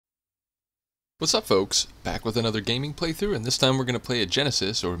What's up, folks? Back with another gaming playthrough, and this time we're going to play a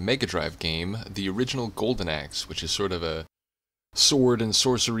Genesis or Mega Drive game, the original Golden Axe, which is sort of a sword and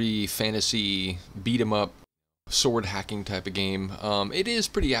sorcery, fantasy, beat-em-up, sword hacking type of game. It is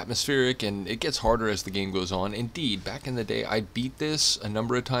pretty atmospheric, and it gets harder as the game goes on. Indeed, back in the day, I beat this a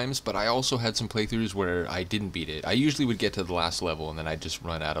number of times, but I also had some playthroughs where I didn't beat it. I usually would get to the last level, and then I'd just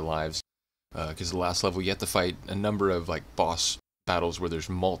run out of lives, because the last level you have to fight a number of boss battles where there's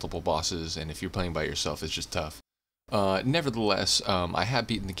multiple bosses, and if you're playing by yourself, it's just tough. Nevertheless, I have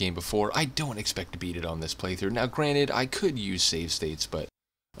beaten the game before. I don't expect to beat it on this playthrough. Now, granted, I could use save states, but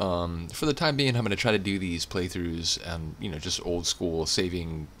for the time being, I'm going to try to do these playthroughs, just old school,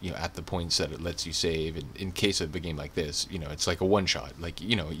 saving, at the points that it lets you save. And in case of a game like this, it's like a one-shot.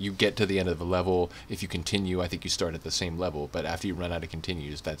 You get to the end of the level. If you continue, I think you start at the same level, but after you run out of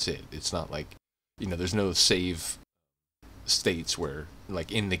continues, that's it. It's not like, there's no save states where,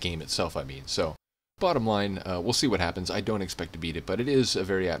 in the game itself, I mean. So, bottom line, we'll see what happens. I don't expect to beat it, but it is a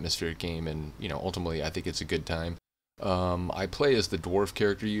very atmospheric game, and, ultimately, I think it's a good time. I play as the dwarf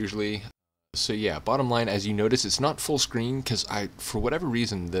character usually. So yeah, bottom line, as you notice, it's not full screen, because for whatever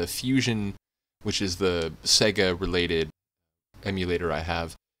reason, the Fusion, which is the Sega-related emulator I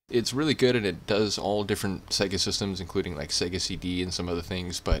have, it's really good, and it does all different Sega systems, including, Sega CD and some other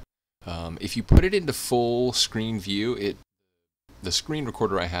things, but if you put it into full screen view, the screen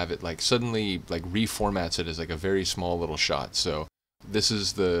recorder I have, it suddenly reformats it as a very small little shot. So this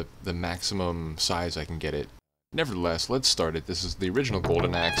is the maximum size I can get it. Nevertheless, let's start it. This is the original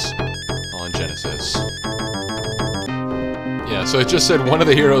Golden Axe on Genesis. Yeah, so it just said one of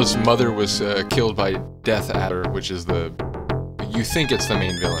the heroes' mother was killed by Death Adder, which is you think it's the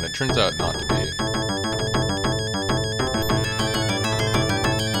main villain. It turns out not to be.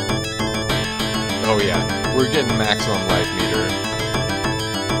 Oh yeah, we're getting maximum life meter.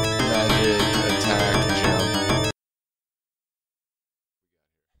 Magic, attack, jump.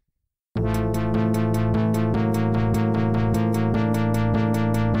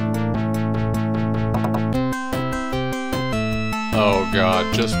 Oh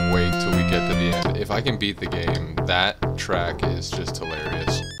god, just wait till we get to the end. If I can beat the game, that track is just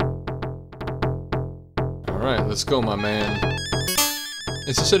hilarious. Alright, let's go, my man.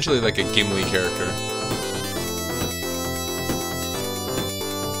 It's essentially like a Gimli character.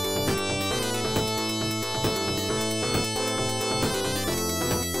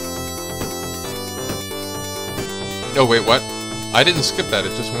 Oh wait, what? I didn't skip that,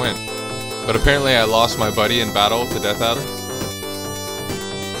 it just went. But apparently I lost my buddy in battle to Death Adder.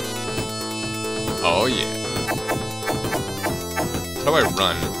 Oh yeah. How do I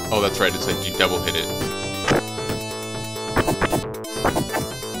run? Oh, that's right, it said you double hit it.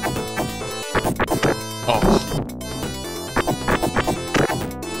 Oh.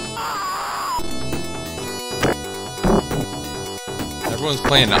 Everyone's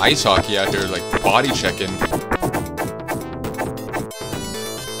playing ice hockey out here, body checking.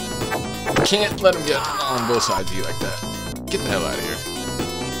 Can't let him get on both sides of you like that. Get the hell out of here.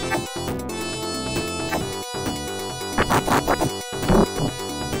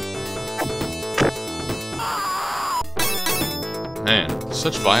 Man,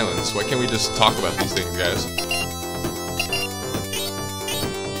 such violence. Why can't we just talk about these things, guys?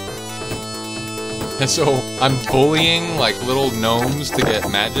 And so, I'm bullying, little gnomes to get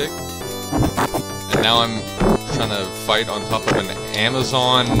magic. And now I'm trying to fight on top of an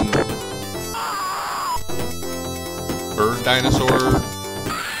Amazon bird dinosaur.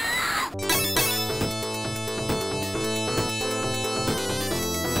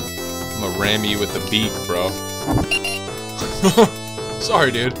 I'm gonna ram you with the beak, bro.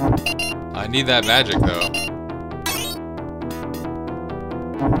 Sorry, dude. I need that magic, though.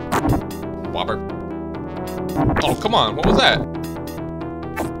 Whopper. Oh, come on. What was that?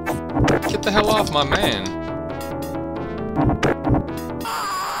 Get the hell off my man.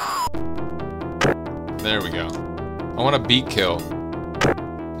 There we go. I want a beak kill.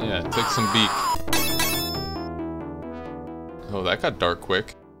 Yeah, take some beak. Oh, that got dark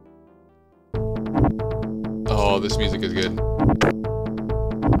quick. Oh, this music is good.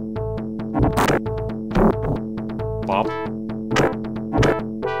 Bop.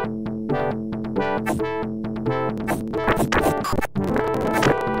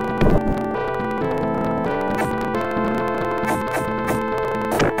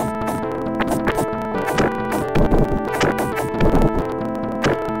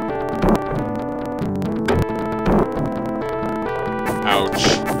 Ouch.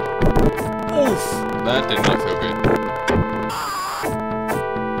 Oof! That did not feel good.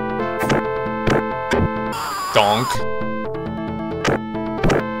 Donk.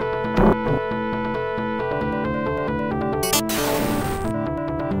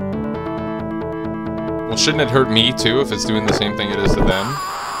 Well, shouldn't it hurt me too if it's doing the same thing it is to them?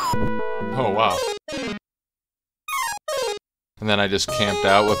 Oh, wow. And then I just camped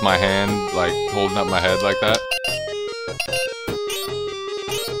out with my hand, like, holding up my head like that.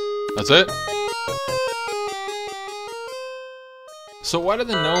 That's it? So why did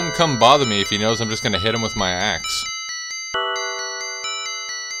the gnome come bother me if he knows I'm just gonna hit him with my axe?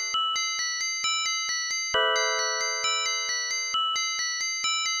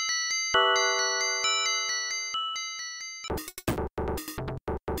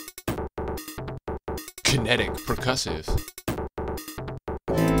 Kinetic percussive.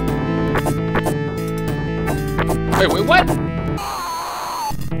 Wait, what?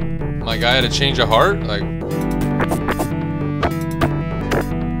 My guy had a change of heart? Like...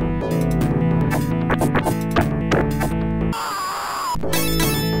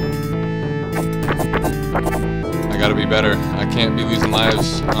 I gotta be better. I can't be losing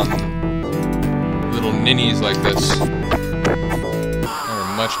lives on little ninnies like this. There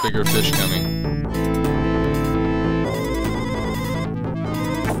are much bigger fish coming.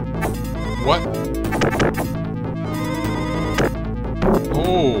 What?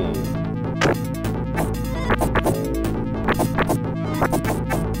 Oh.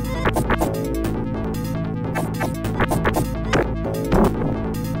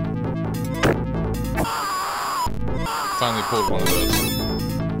 Finally pulled one of those.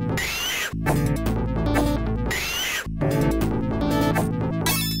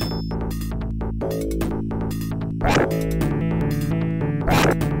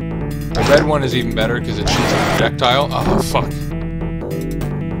 The red one is even better because it shoots a projectile. Oh, fuck.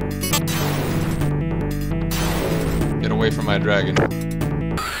 Get away from my dragon.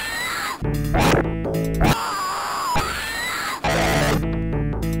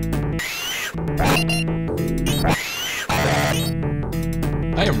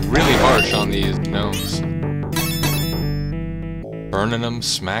 I am really harsh on these gnomes. Burning them,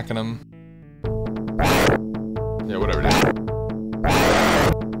 smacking them. Yeah, whatever it is.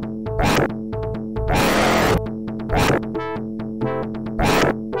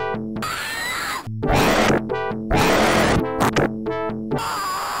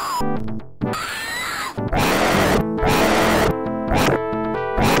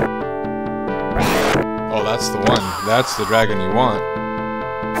 Oh, that's the one. That's the dragon you want.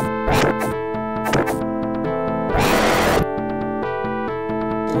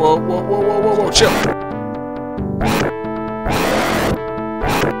 Whoa, whoa, whoa, whoa, whoa, whoa, chill!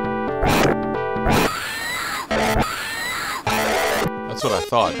 That's what I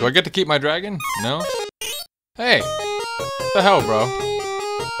thought. Do I get to keep my dragon? No? Hey! What the hell, bro?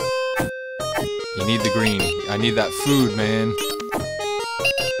 You need the green. I need that food, man.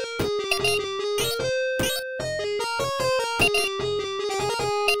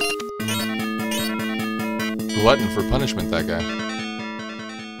 Glutton for punishment, that guy.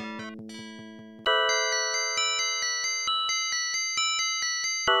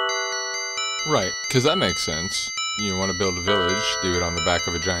 Right, because that makes sense. You want to build a village, do it on the back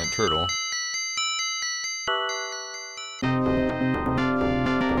of a giant turtle.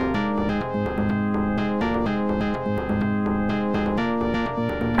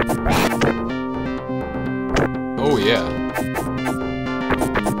 Oh yeah.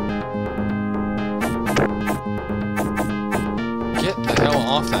 Get the hell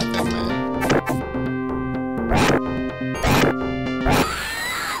off that thing, man.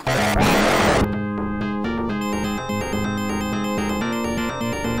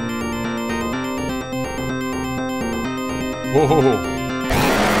 Whoa.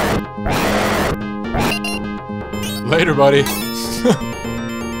 Later, buddy.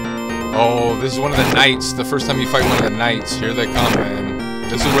 Oh, this is one of the knights. The first time you fight one of the knights. Here they come, man.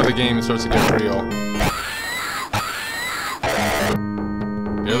 This is where the game starts to get real.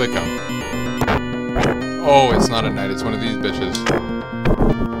 Here they come. Oh, it's not a knight. It's one of these bitches.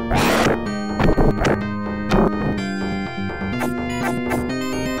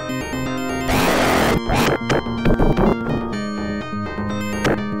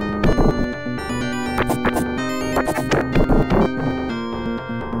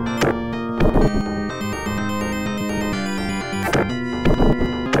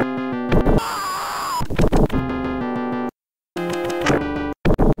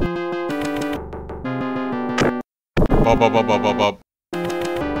 Bub.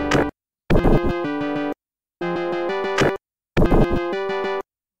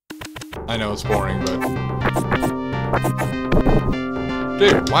 I know it's boring, but...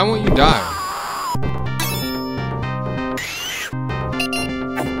 Dude, why won't you die?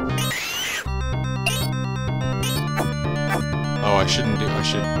 Oh, I should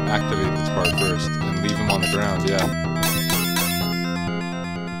activate this part first, and and leave him on the ground, yeah.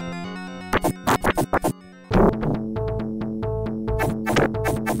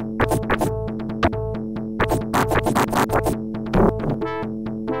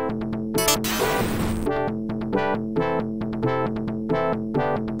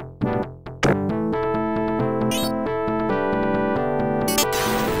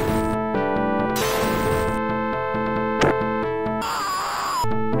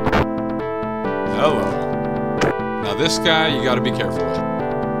 Hello. Now this guy, you gotta be careful with.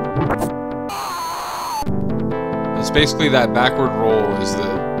 It's basically that backward roll is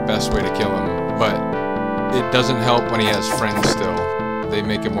the best way to kill him, but it doesn't help when he has friends still. They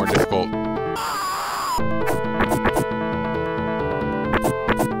make it more difficult.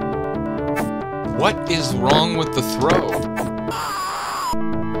 What is wrong with the throw?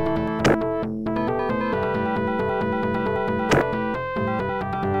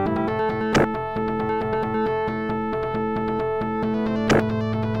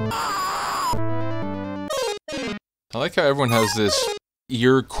 I like how everyone has this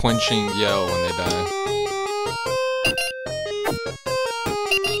ear-quenching yell when they die.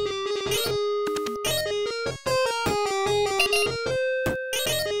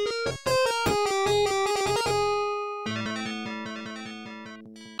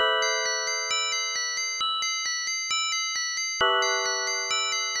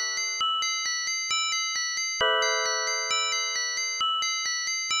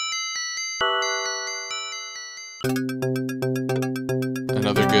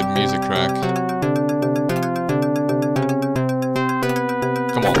 Another good music track.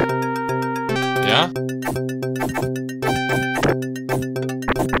 Come on. Yeah?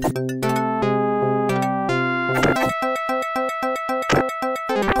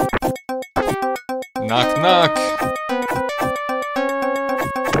 Knock knock.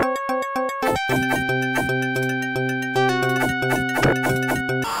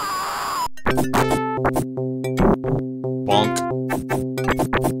 Bonk.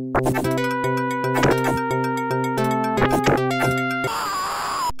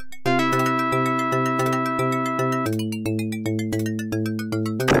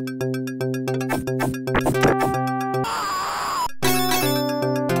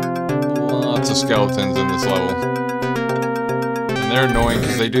 Lots of skeletons in this level. And they're annoying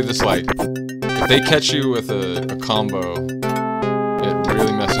because they do this like, if they catch you with a combo, it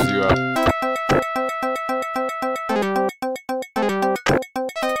really messes you up.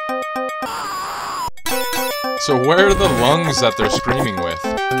 So where are the lungs that they're screaming with?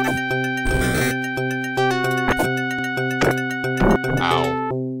 Ow.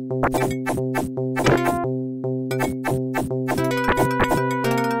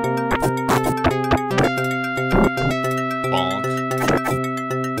 Bonk.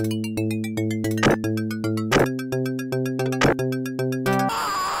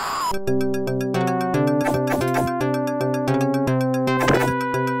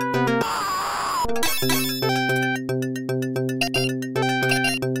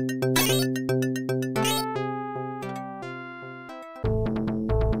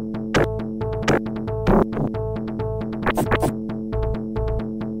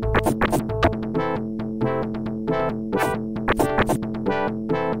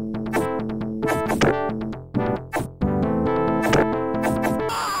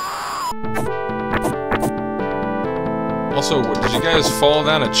 Also, did you guys fall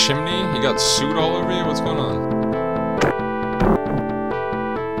down a chimney? You got soot all over you? What's going on?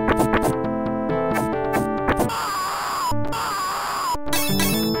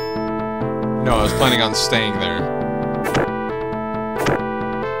 No, I was planning on staying there.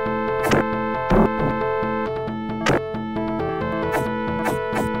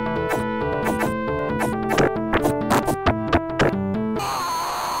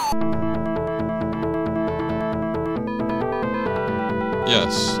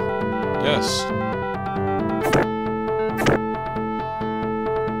 Yes. Yes.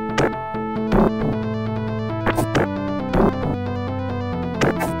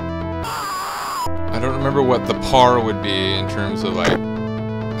 I don't remember what the par would be in terms of, like,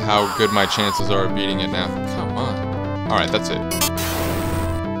 how good my chances are of beating it now. Come on. Alright, that's it.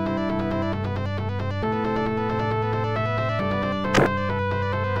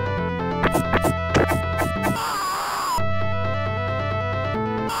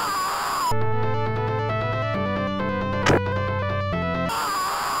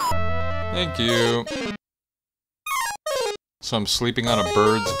 Thank you. So I'm sleeping on a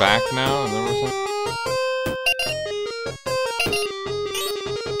bird's back now? Is that what we're saying?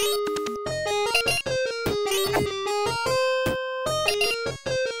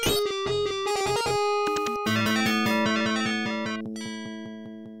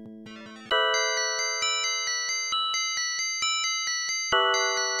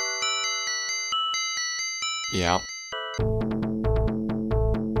 Yeah.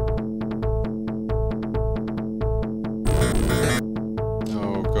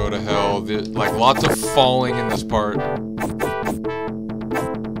 Oh, go to hell. Like, lots of falling in this part.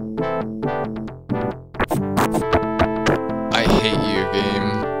 I hate you,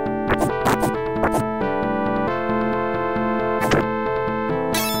 game.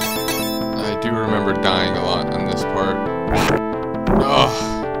 I do remember dying a lot on this part.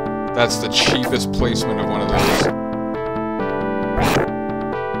 Ugh. That's the cheapest placement of one of those.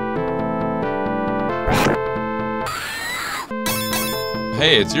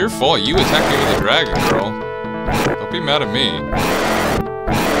 Hey, it's your fault. You attacked me with a dragon, girl. Don't be mad at me.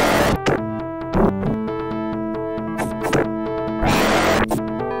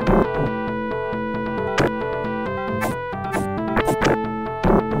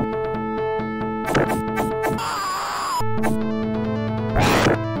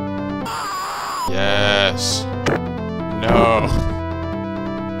 Yes. No.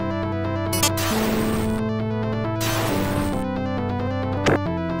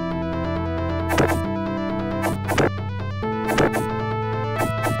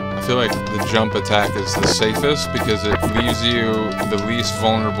 I feel like the jump attack is the safest because it leaves you the least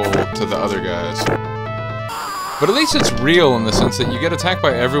vulnerable to the other guys. But at least it's real in the sense that you get attacked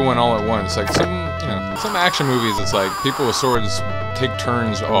by everyone all at once. Like some, you know, some action movies, it's like people with swords take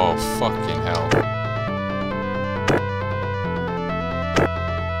turns. Oh, fucking hell.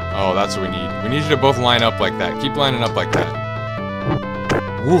 Oh, that's what we need. We need you to both line up like that. Keep lining up like that.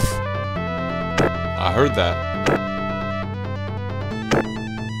 Woof. I heard that.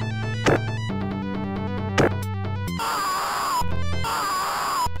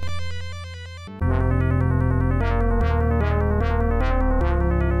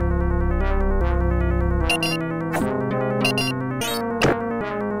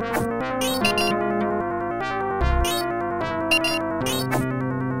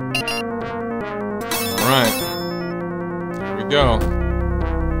 Alright. Here we go.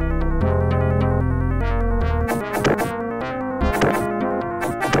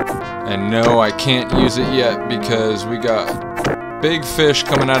 And no, I can't use it yet because we got big fish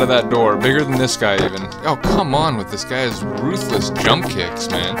coming out of that door. Bigger than this guy even. Oh, come on with this guy's ruthless jump kicks,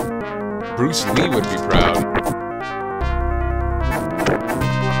 man. Bruce Lee would be proud.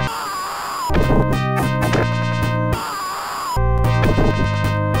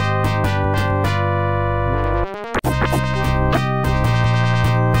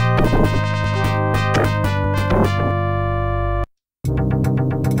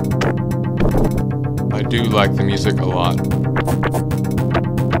 I do like the music a lot.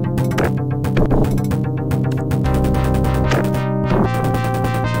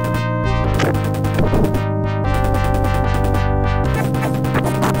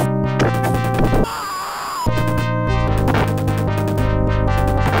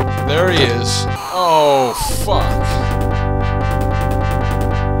 There he is. Oh, fuck.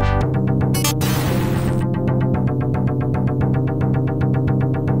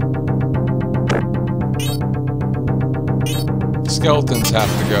 Skeletons have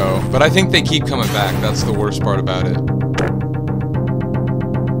to go, but I think they keep coming back. That's the worst part about it.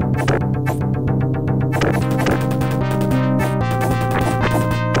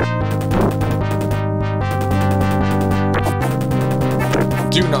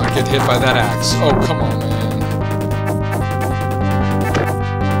 Do not get hit by that axe. Oh, come on, man.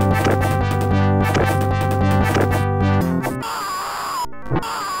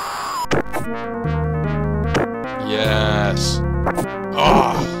 Yes.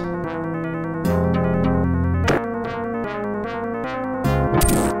 Oh.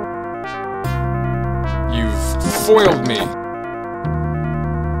 You've foiled me.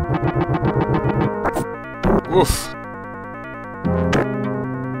 Oof.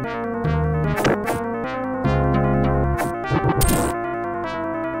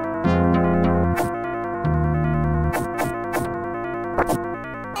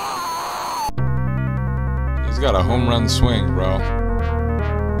 He's got a home run swing, bro.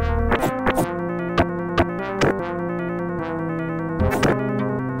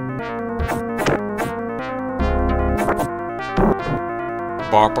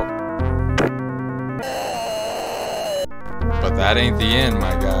 Barper. But that ain't the end,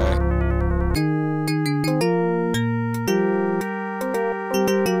 my guy.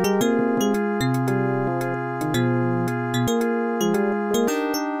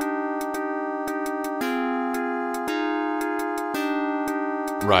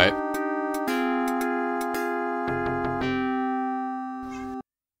 Right.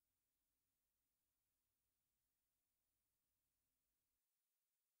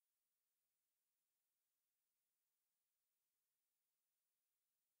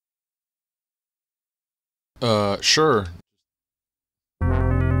 Sure.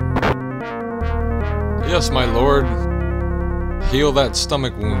 Yes, my lord. Heal that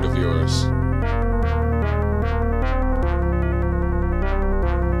stomach wound of yours.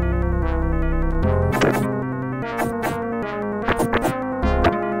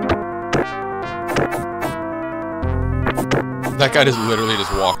 That guy just literally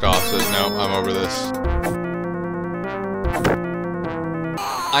just walked off, says, no, I'm over this.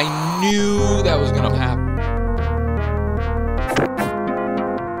 I knew that was gonna happen.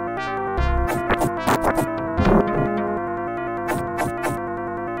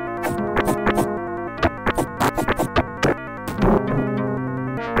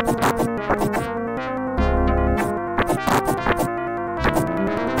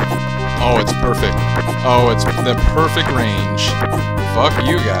 Oh, it's perfect. Oh, it's the perfect range. Fuck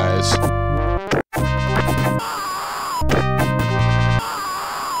you guys.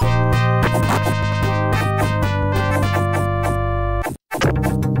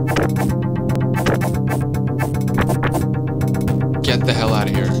 Get the hell out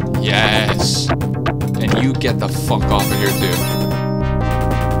of here. Yes. And you get the fuck off of here too.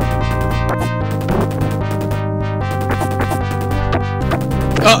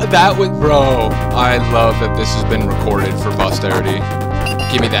 That was, bro. I love that this has been recorded for posterity.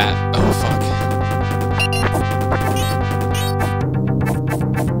 Give me that. Oh, fuck.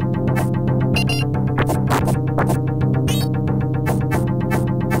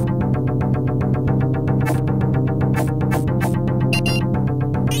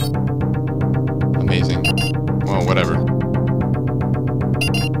 Amazing. Well, whatever.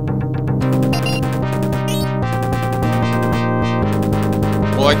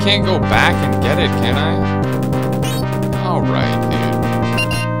 Well, I can't go back and get it, can I? Alright, dude.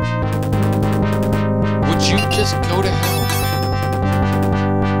 Would you just go to hell?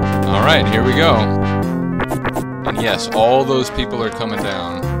 Alright, here we go. And yes, all those people are coming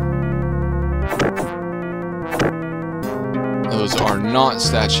down. Those are not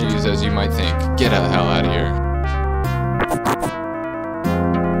statues, as you might think. Get the hell out of here.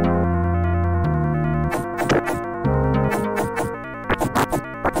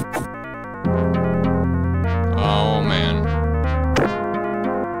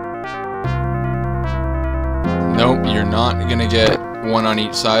 Nope, you're not gonna get one on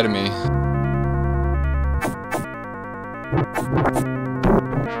each side of me.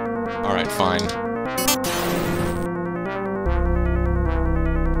 Alright, fine.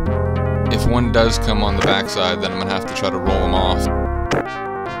 If one does come on the backside, then I'm gonna have to try to roll him off.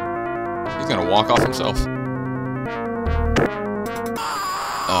 He's gonna walk off himself.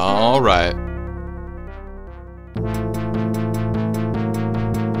 Alright.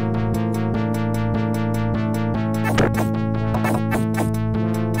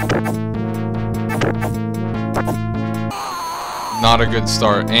 Not a good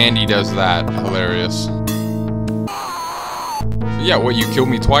start, and he does that. Hilarious. But yeah, what, you killed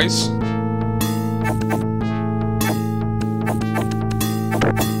me twice?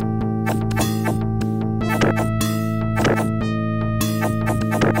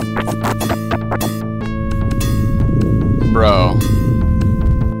 Bro.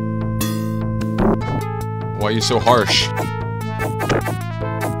 Why are you so harsh?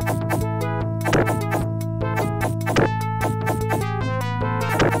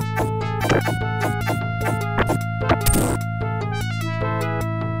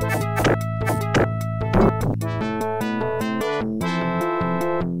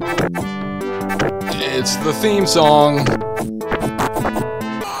 It's the theme song.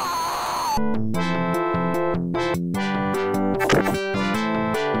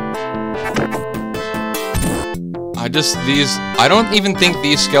 I don't even think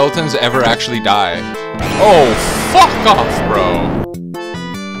these skeletons ever actually die. Oh, fuck off, bro.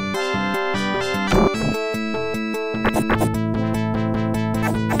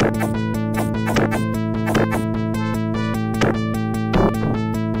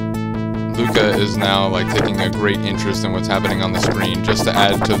 Luca is now, like, taking a great interest in what's happening on the screen, just to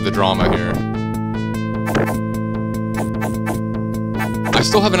add to the drama here. I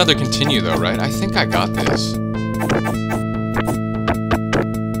still have another continue, though, right? I think I got this.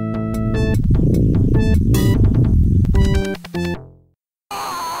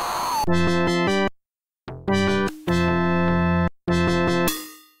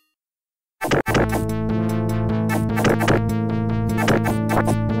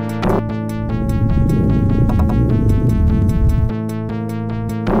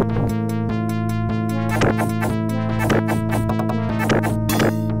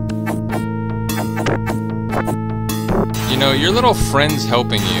 You know, your little friends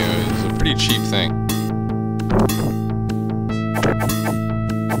helping you is a pretty cheap thing.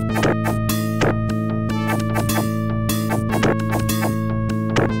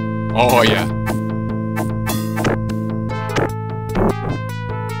 Oh, yeah.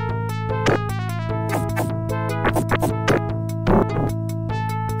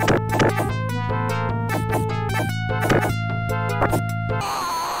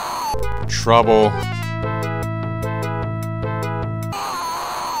 Trouble.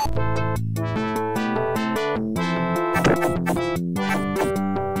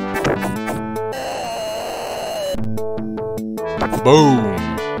 Boom.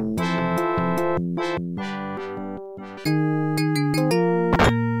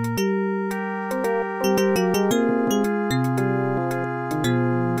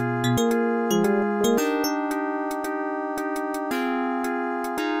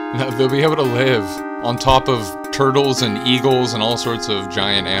 Now they'll be able to live on top of turtles and eagles and all sorts of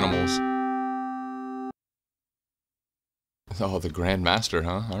giant animals. Oh, the Grand Master,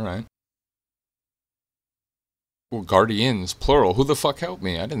 huh? Alright. Well, Guardians, plural. Who the fuck helped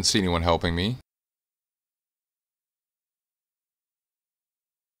me? I didn't see anyone helping me.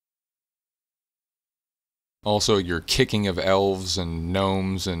 Also, your kicking of elves and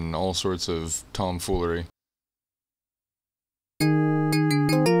gnomes and all sorts of tomfoolery.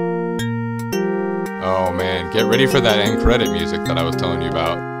 Oh man, get ready for that end credit music that I was telling you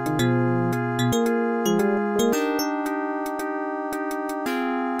about.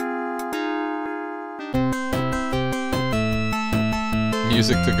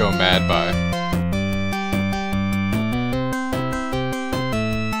 Music to go mad by.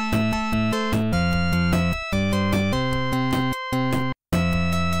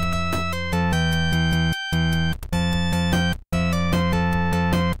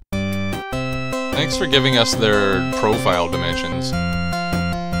 Thanks for giving us their profile dimensions.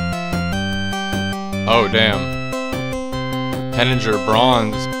 Oh damn. Henninger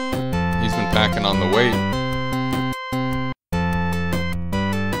Bronze. He's been packing on the weight.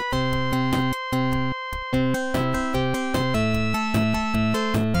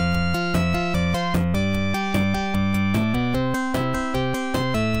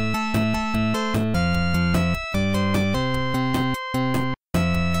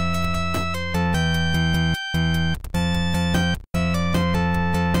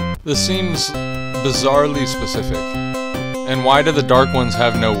 This seems bizarrely specific. And why do the dark ones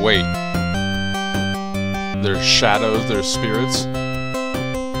have no weight? They're shadows, they're spirits.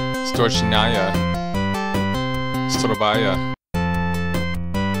 Storchinaya. Strobaya.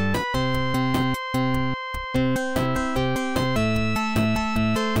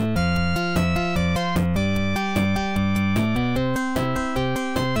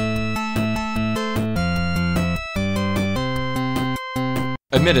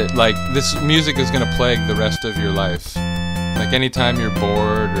 Admit it, like, this music is gonna plague the rest of your life. Like, anytime you're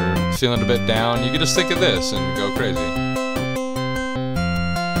bored or feeling a bit down, you can just think of this and go crazy.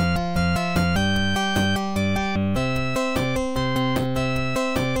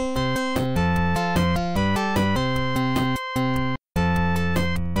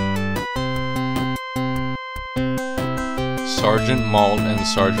 Sergeant Malt and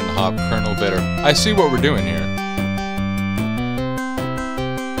Sergeant Hop, Colonel Bitter. I see what we're doing here.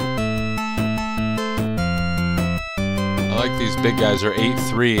 These big guys are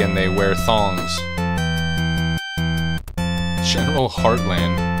 8'3" and they wear thongs. General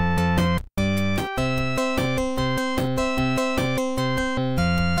Heartland.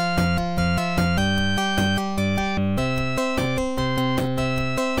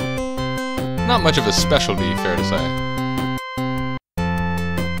 Not much of a specialty, fair to say.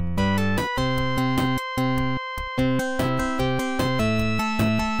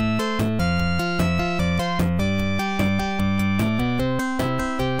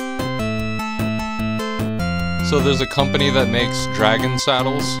 So there's a company that makes dragon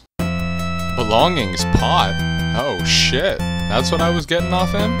saddles? Belongings pot? Oh shit, that's what I was getting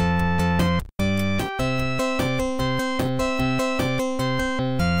off him?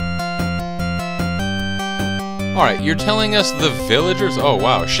 Alright, you're telling us the villagers... Oh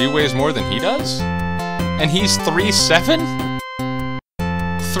wow, she weighs more than he does? And he's 3'7"?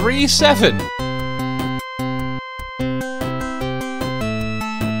 3'7"!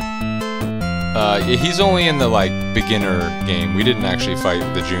 He's only in the, like, beginner game. We didn't actually fight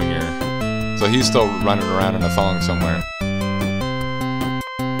the junior. So he's still running around in a thong somewhere.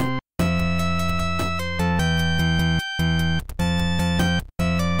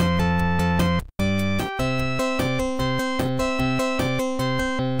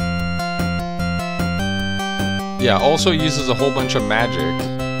 Yeah, also uses a whole bunch of magic.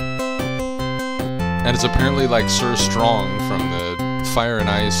 And is apparently like Sir Strong from the Fire and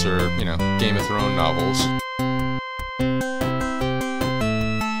Ice or, you know, Game of Thrones novels.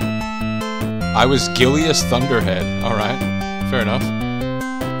 I was Gilius Thunderhead. Alright, fair enough.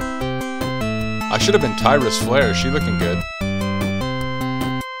 I should have been Tyrus Flare, she looking good.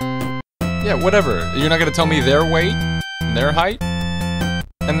 Yeah, whatever. You're not gonna tell me their weight? And their height?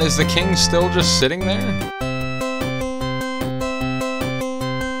 And is the king still just sitting there?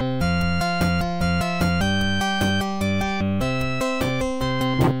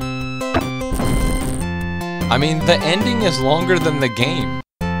 I mean, the ending is longer than the game.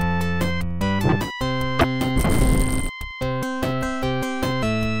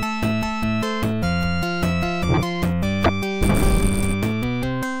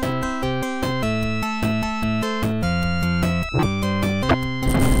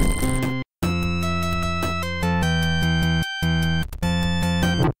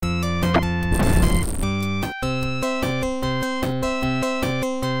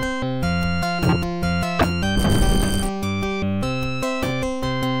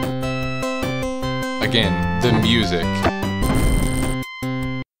 Again, the music.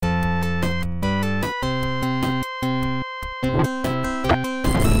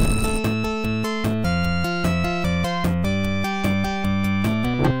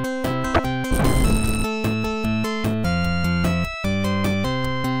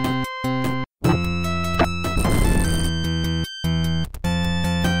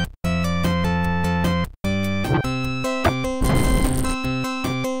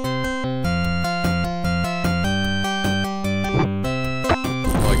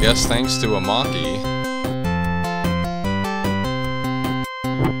 I guess thanks to Amaki.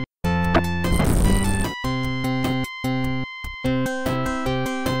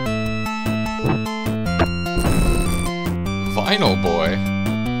 Vinyl Boy?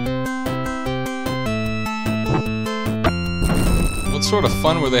 What sort of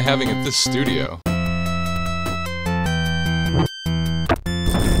fun were they having at this studio?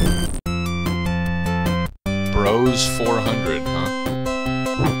 Bros 400, huh?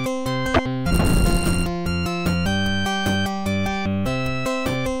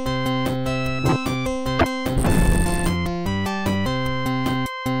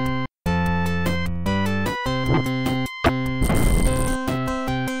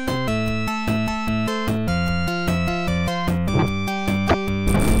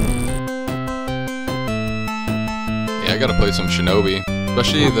 I gotta play some Shinobi,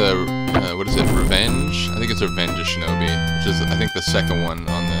 especially the, what is it, Revenge? I think it's Revenge of Shinobi, which is, I think, the second one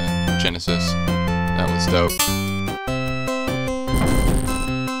on the Genesis. That one's dope.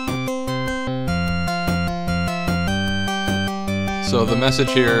 So the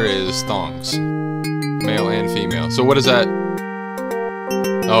message here is thongs. Male and female. So what is that?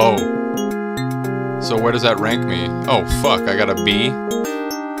 Oh. So where does that rank me? Oh, fuck, I got a B?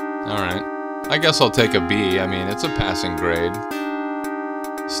 Alright. I guess I'll take a B. I mean, it's a passing grade.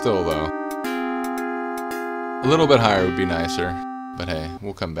 Still, though. A little bit higher would be nicer. But hey,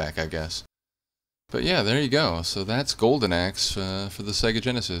 we'll come back, I guess. But yeah, there you go. So that's Golden Axe for the Sega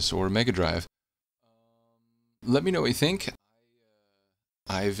Genesis or Mega Drive. Let me know what you think.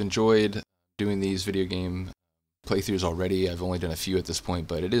 I've enjoyed doing these video game playthroughs already. I've only done a few at this point,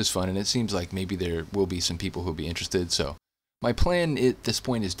 but it is fun, and it seems like maybe there will be some people who'll be interested, so... My plan at this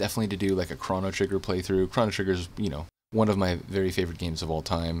point is definitely to do like a Chrono Trigger playthrough. Chrono Trigger is, you know, one of my very favorite games of all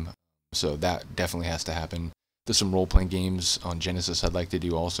time, so that definitely has to happen. There's some role-playing games on Genesis I'd like to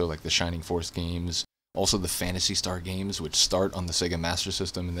do also, like the Shining Force games, also the Phantasy Star games, which start on the Sega Master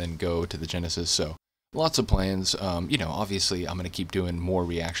System and then go to the Genesis, so lots of plans. You know, obviously I'm going to keep doing more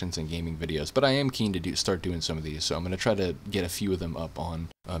reactions and gaming videos, but I am keen to start doing some of these, so I'm going to try to get a few of them up on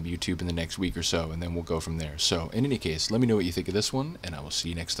YouTube in the next week or so, and then we'll go from there. So, in any case, let me know what you think of this one, and I will see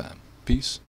you next time. Peace.